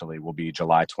officially will be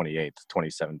July 28th,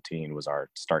 2017 was our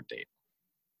start date.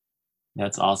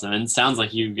 That's awesome. And it sounds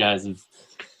like you guys have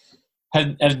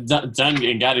done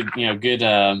and got a, you know, good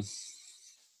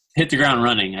hit the ground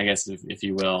running, I guess, if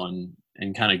you will,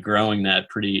 and kind of growing that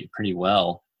pretty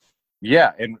well.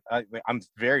 Yeah, and I'm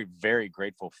very, very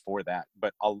grateful for that.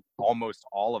 But almost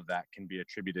all of that can be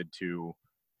attributed to,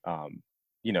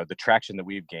 you know, the traction that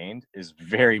we've gained is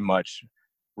very much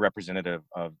representative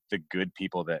of the good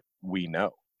people that we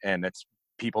know. And it's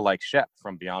people like Shep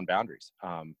from Beyond Boundaries.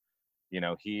 You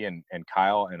know, he and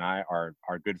Kyle and I are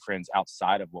good friends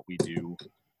outside of what we do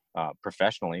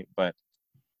professionally. But,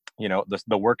 you know,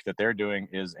 the work that they're doing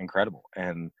is incredible.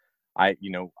 And I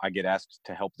get asked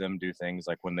to help them do things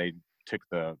like when they took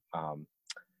the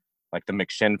like the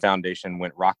McShin Foundation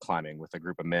went rock climbing with a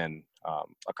group of men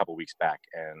a couple weeks back.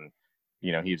 And,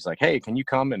 you know, he was like, hey, can you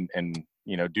come and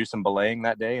you know, do some belaying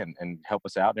that day and help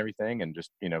us out and everything, and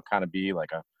just, you know, kind of be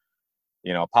like a,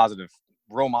 you know, a positive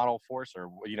role model force, or,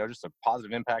 you know, just a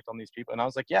positive impact on these people. And I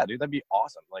was like, yeah, dude, that'd be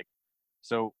awesome. Like,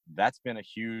 so that's been a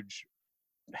huge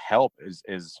help is,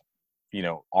 you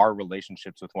know, our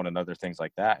relationships with one another, things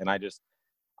like that. And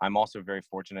I'm also very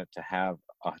fortunate to have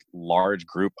a large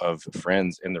group of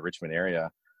friends in the Richmond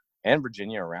area and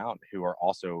Virginia around who are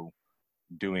also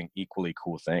doing equally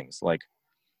cool things. Like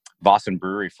Boston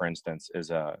Brewery, for instance, is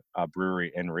a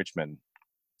brewery in Richmond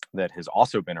that has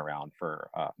also been around for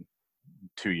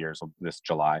 2 years this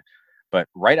July. But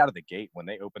right out of the gate, when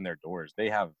they open their doors, they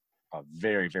have a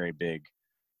very, very big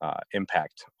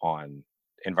impact on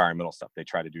environmental stuff. They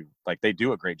try to do, like, they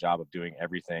do a great job of doing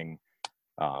everything,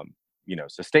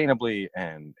 sustainably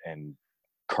and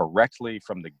correctly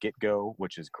from the get-go,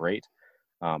 which is great.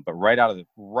 But right out of the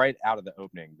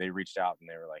opening, they reached out and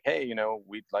they were like, hey,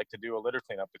 we'd like to do a litter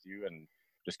cleanup with you, and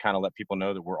just kind of let people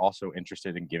know that we're also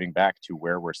interested in giving back to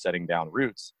where we're setting down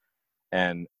roots.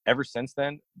 And ever since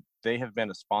then, they have been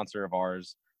a sponsor of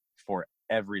ours for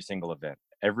every single event,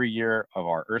 every year of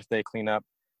our Earth Day cleanup,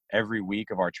 every week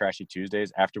of our Trashy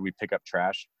Tuesdays. After we pick up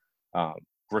trash,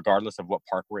 regardless of what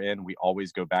park we're in, we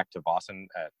always go back to Vossen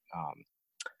at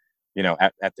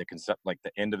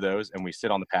the end of those, and we sit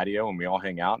on the patio and we all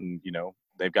hang out, and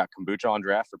they've got kombucha on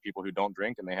draft for people who don't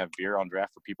drink, and they have beer on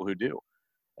draft for people who do.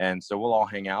 And so we'll all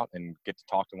hang out and get to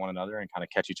talk to one another and kind of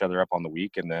catch each other up on the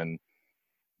week, and then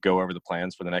go over the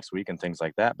plans for the next week and things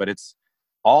like that. But it's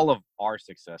all of our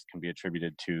success can be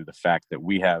attributed to the fact that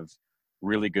we have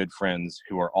really good friends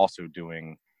who are also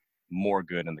doing more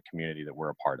good in the community that we're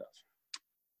a part of.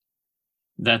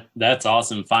 That's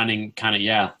awesome. Finding kind of,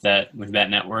 that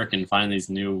network and finding these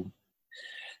new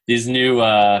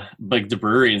like the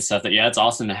brewery and stuff. That it's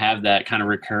awesome to have that kind of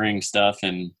recurring stuff,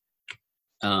 and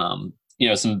some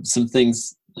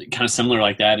things kind of similar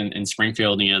like that in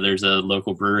Springfield. There's a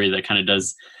local brewery that kind of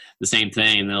does the same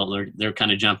thing, and they'll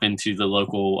kind of jump into the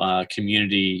local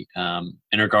community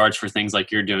in regards for things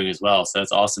like you're doing as well. So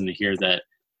that's awesome to hear that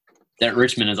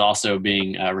Richmond is also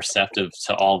being receptive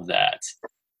to all of that.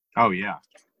 Oh yeah.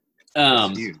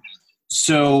 Huge.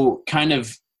 So kind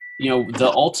of,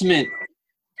 the ultimate,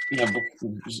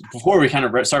 before we kind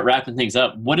of start wrapping things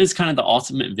up, what is kind of the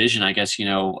ultimate vision, I guess,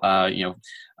 not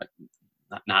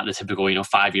the typical,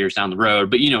 5 years down the road,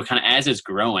 but, kind of as it's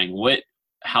growing,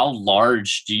 how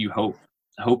large do you hope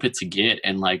it to get,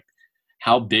 and like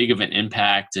how big of an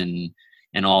impact and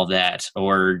all that,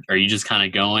 or are you just kind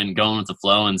of going with the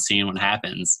flow and seeing what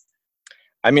happens?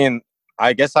 I mean,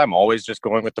 I guess I'm always just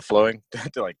going with the flow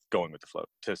to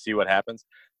see what happens.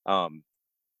 And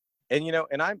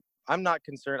I'm not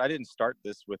concerned. I didn't start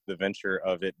this with the venture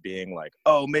of it being like,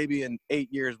 oh, maybe in 8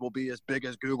 years we'll be as big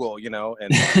as Google, and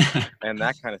and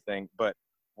that kind of thing. But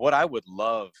what I would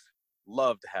love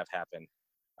to have happen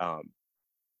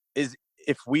is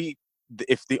if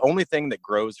the only thing that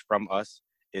grows from us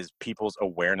is people's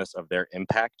awareness of their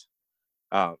impact,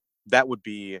 that would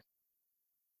be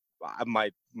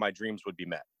my dreams would be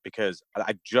met, because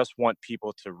I just want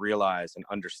people to realize and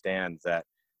understand that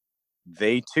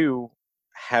they too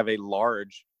have a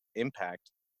large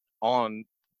impact on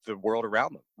the world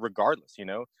around them, regardless.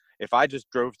 If I just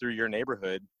drove through your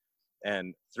neighborhood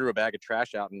and threw a bag of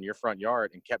trash out in your front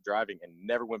yard and kept driving and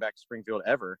never went back to Springfield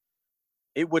ever,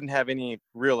 it wouldn't have any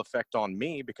real effect on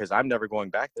me, because I'm never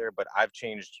going back there, but I've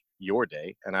changed your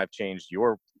day and I've changed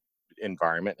your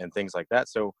environment and things like that.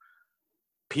 So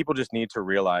people just need to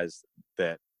realize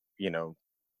that,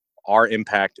 our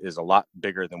impact is a lot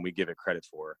bigger than we give it credit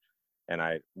for. And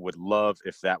I would love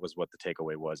if that was what the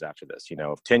takeaway was after this.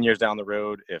 If 10 years down the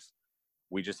road, if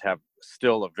we just have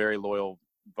still a very loyal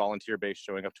volunteer base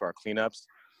showing up to our cleanups,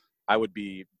 I would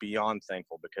be beyond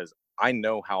thankful, because I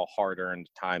know how hard-earned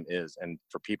time is. And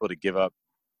for people to give up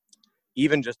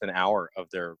even just an hour of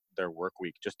their work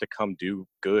week just to come do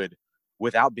good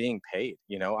without being paid,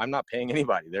 I'm not paying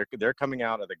anybody. They're coming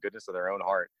out of the goodness of their own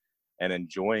heart and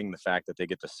enjoying the fact that they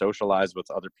get to socialize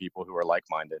with other people who are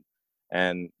like-minded,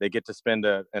 and they get to spend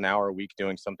an hour a week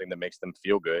doing something that makes them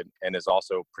feel good and is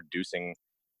also producing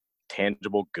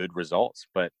tangible good results.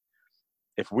 But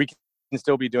if we can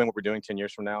still be doing what we're doing 10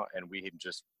 years from now, and we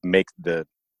just make the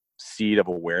seed of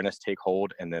awareness take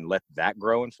hold and then let that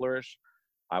grow and flourish,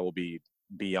 I will be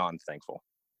beyond thankful.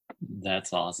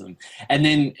 That's awesome. And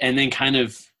then kind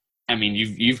of, I mean,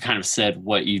 you've kind of said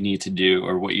what you need to do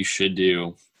or what you should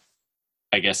do,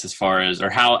 I guess, as far as, or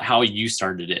how you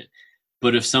started it.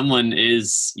 But if someone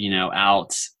is,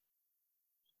 out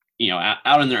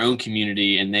in their own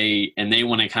community, and they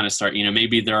want to kind of start,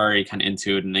 maybe they're already kind of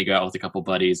into it and they go out with a couple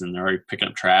buddies and they're already picking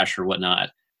up trash or whatnot,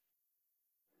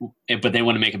 but they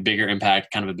want to make a bigger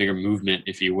impact, kind of a bigger movement,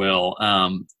 if you will.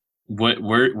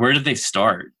 Where do they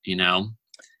start?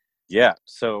 Yeah.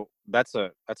 So that's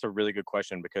a really good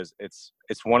question, because it's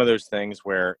one of those things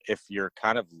where if you're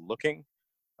kind of looking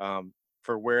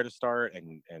for where to start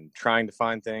and trying to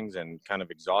find things and kind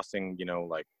of exhausting,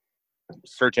 like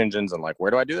search engines and like, where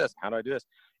do I do this? How do I do this?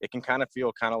 It can kind of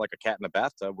feel kind of like a cat in a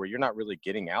bathtub, where you're not really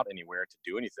getting out anywhere to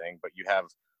do anything, but you have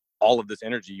all of this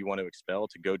energy you want to expel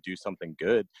to go do something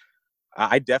good.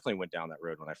 I definitely went down that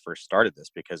road when I first started this,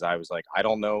 because I was like, I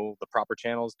don't know the proper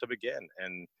channels to begin.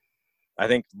 And I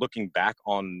think looking back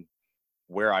on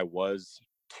where I was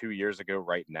 2 years ago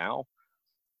right now,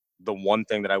 the one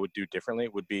thing that I would do differently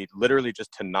would be literally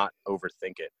just to not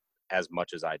overthink it as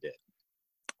much as I did,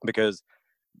 because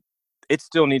it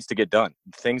still needs to get done.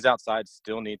 Things outside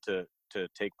still need to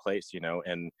take place,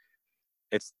 and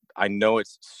I know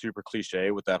it's super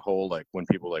cliche with that whole, like, when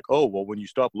people are like, oh, well, when you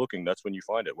stop looking, that's when you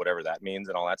find it, whatever that means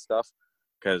and all that stuff.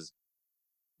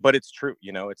 But it's true,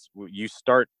 you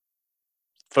start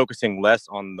focusing less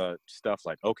on the stuff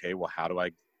like, okay, well, how do I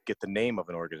get the name of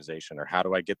an organization, or how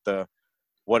do I get the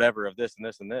whatever of this and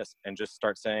this and this, and just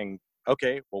start saying,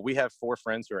 okay, well, we have 4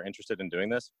 friends who are interested in doing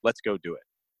this. Let's go do it.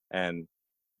 And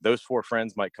those 4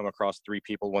 friends might come across 3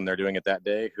 people when they're doing it that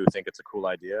day who think it's a cool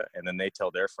idea. And then they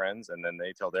tell their friends, and then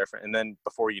they tell their friend. And then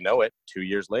before you know it, 2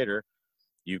 years later,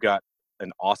 you've got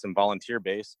an awesome volunteer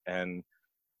base, and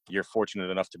you're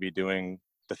fortunate enough to be doing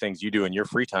the things you do in your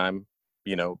free time,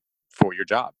 for your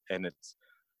job.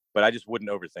 But I just wouldn't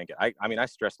overthink it. I mean, I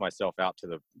stressed myself out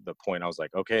to the point I was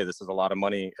like, okay, this is a lot of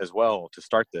money as well to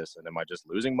start this. And am I just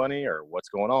losing money, or what's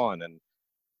going on? And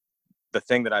the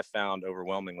thing that I found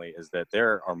overwhelmingly is that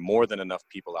there are more than enough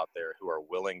people out there who are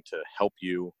willing to help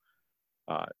you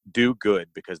do good,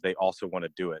 because they also want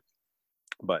to do it,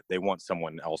 but they want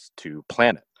someone else to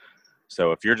plan it.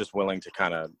 So if you're just willing to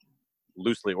kind of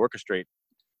loosely orchestrate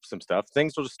some stuff,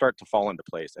 things will just start to fall into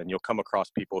place, and you'll come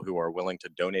across people who are willing to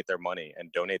donate their money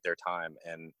and donate their time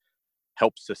and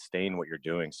help sustain what you're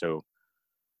doing. So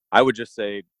I would just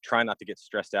say, try not to get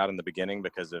stressed out in the beginning,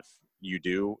 because if you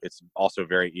do, it's also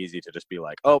very easy to just be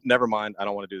like, oh, never mind, I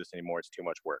don't want to do this anymore, it's too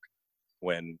much work,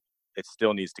 when it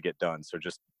still needs to get done. So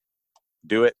just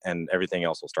do it, and everything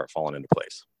else will start falling into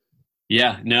place.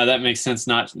 Yeah, no, that makes sense.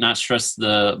 Not stress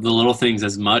the little things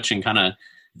as much, and kind of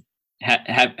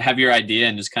have your idea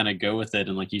and just kind of go with it.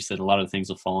 And like you said, a lot of things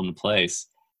will fall into place.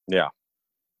 Yeah.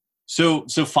 So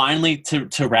finally,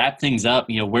 to wrap things up,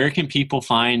 where can people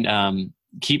find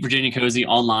Keep Virginia Cozy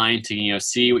online to,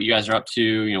 see what you guys are up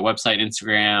to, website,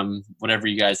 Instagram, whatever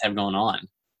you guys have going on?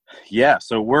 Yeah.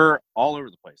 So we're all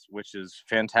over the place, which is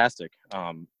fantastic.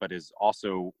 But is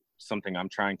also something I'm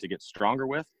trying to get stronger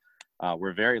with.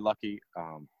 We're very lucky.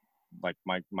 Like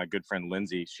my good friend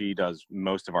Lindsay, she does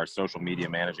most of our social media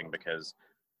managing, because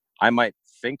I might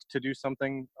think to do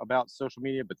something about social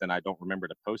media, but then I don't remember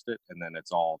to post it, and then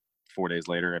it's all 4 days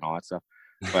later and all that stuff.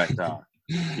 But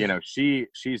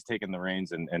she's taken the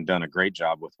reins and done a great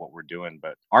job with what we're doing.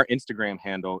 But our Instagram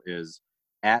handle is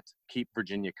at Keep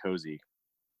Virginia Cozy,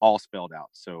 all spelled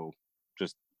out. So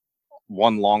just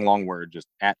one long word, just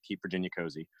at Keep Virginia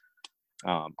Cozy.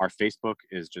 Our Facebook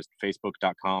is just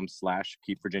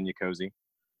facebook.com/Keep Virginia Cozy.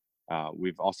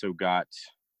 We've also got,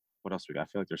 what else we got? I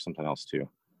feel like there's something else too.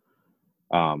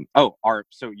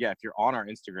 If you're on our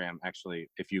Instagram, actually,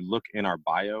 if you look in our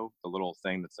bio, the little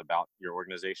thing that's about your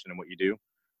organization and what you do,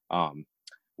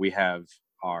 we have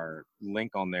our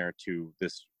link on there to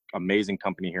this amazing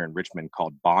company here in Richmond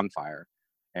called Bonfire,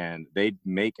 and they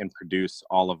make and produce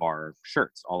all of our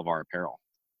shirts, all of our apparel.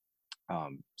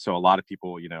 So a lot of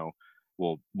people,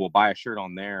 we'll buy a shirt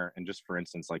on there, and just for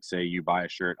instance, like, say you buy a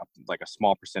shirt, like a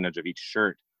small percentage of each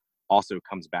shirt also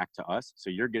comes back to us. So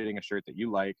you're getting a shirt that you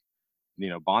like,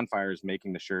 Bonfire is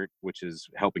making the shirt, which is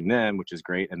helping them, which is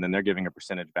great, and then they're giving a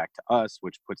percentage back to us,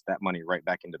 which puts that money right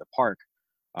back into the park.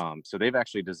 So they've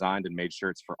actually designed and made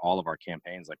shirts for all of our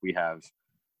campaigns. Like, we have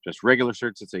just regular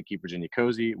shirts that say Keep Virginia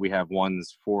Cozy. We have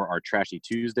ones for our Trashy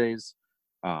Tuesdays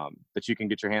that you can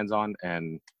get your hands on,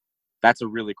 and that's a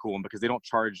really cool one, because they don't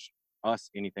charge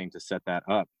us anything to set that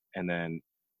up, and then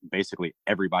basically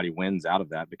everybody wins out of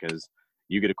that, because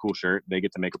you get a cool shirt, they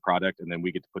get to make a product, and then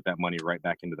we get to put that money right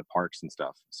back into the parks and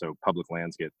stuff. So public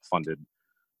lands get funded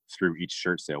through each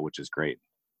shirt sale, which is great.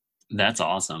 That's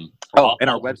awesome. Oh, and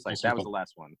our website, that was the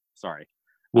last one. Sorry.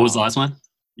 What was the last one?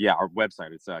 Yeah, our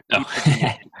website. It's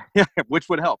which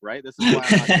would help, right? This is why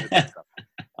I'm not good at stuff.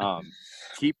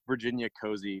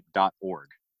 KeepVirginiaCozy.org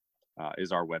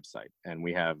is our website, and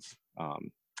we have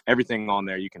everything on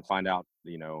there. You can find out,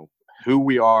 who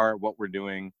we are, what we're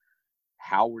doing,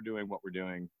 how we're doing what we're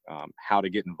doing, how to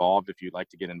get involved if you'd like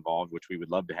to get involved, which we would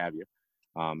love to have you.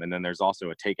 And then there's also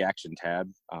a take action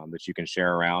tab that you can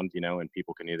share around, and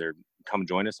people can either come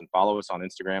join us and follow us on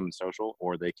Instagram and social,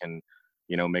 or they can,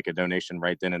 make a donation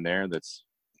right then and there that's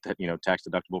tax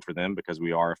deductible for them, because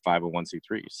we are a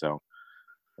 501c3. So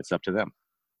it's up to them.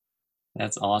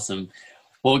 That's awesome.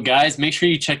 Well, guys, make sure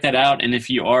you check that out. And if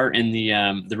you are in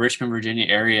the Richmond, Virginia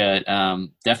area,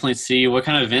 definitely see what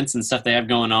kind of events and stuff they have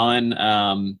going on,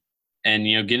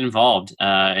 and get involved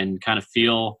and kind of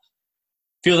feel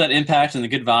feel that impact and the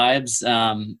good vibes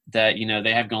that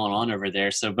they have going on over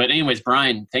there. So, but anyways,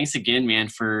 Brian, thanks again, man,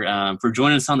 for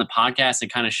joining us on the podcast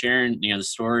and kind of sharing the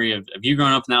story of you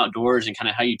growing up in the outdoors and kind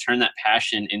of how you turn that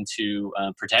passion into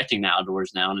protecting the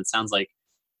outdoors now. And it sounds like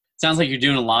you're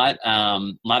doing a lot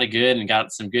of good and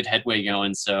got some good headway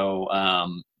going. So,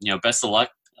 best of luck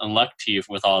and luck to you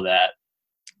with all that.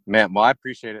 Man, well, I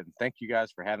appreciate it, and thank you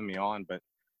guys for having me on. But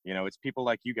it's people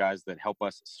like you guys that help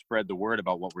us spread the word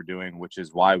about what we're doing, which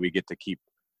is why we get to keep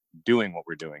doing what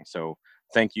we're doing. So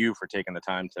thank you for taking the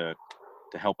time to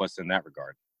help us in that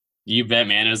regard. You bet,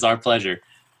 man. It was our pleasure.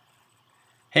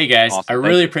 Hey guys, Awesome. I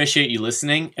really appreciate you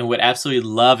listening and would absolutely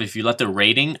love if you left a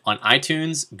rating on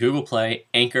iTunes, Google Play,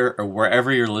 Anchor, or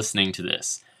wherever you're listening to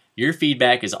this. Your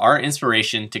feedback is our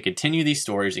inspiration to continue these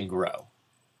stories and grow.